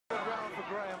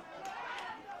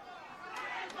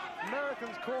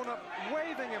American's corner,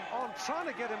 waving him on, trying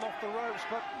to get him off the ropes,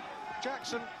 but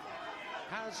Jackson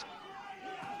has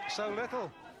so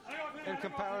little in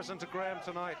comparison to Graham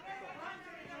tonight.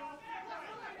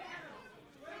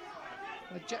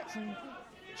 Jackson,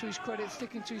 to his credit,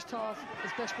 sticking to his task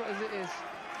as desperate as it is.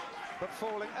 But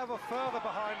falling ever further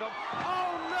behind him.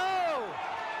 Oh no!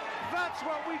 That's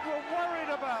what we were worried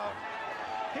about.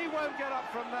 He won't get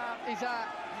up from that. He's out.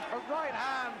 A right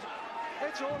hand.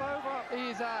 It's all over. He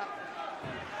is out.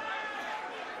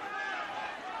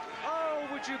 Oh,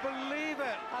 would you believe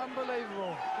it?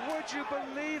 Unbelievable. Would you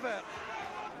believe it?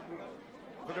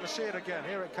 We're going to see it again.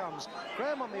 Here it comes.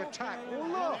 Graham on the attack.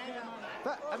 Look!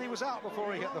 And he was out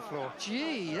before he hit the floor.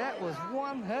 Gee, that was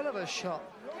one hell of a shot.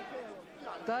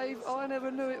 Dave, I never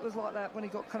knew it was like that when he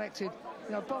got connected.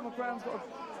 You know, Bomber Graham's got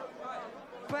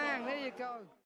a... Bang, there you go.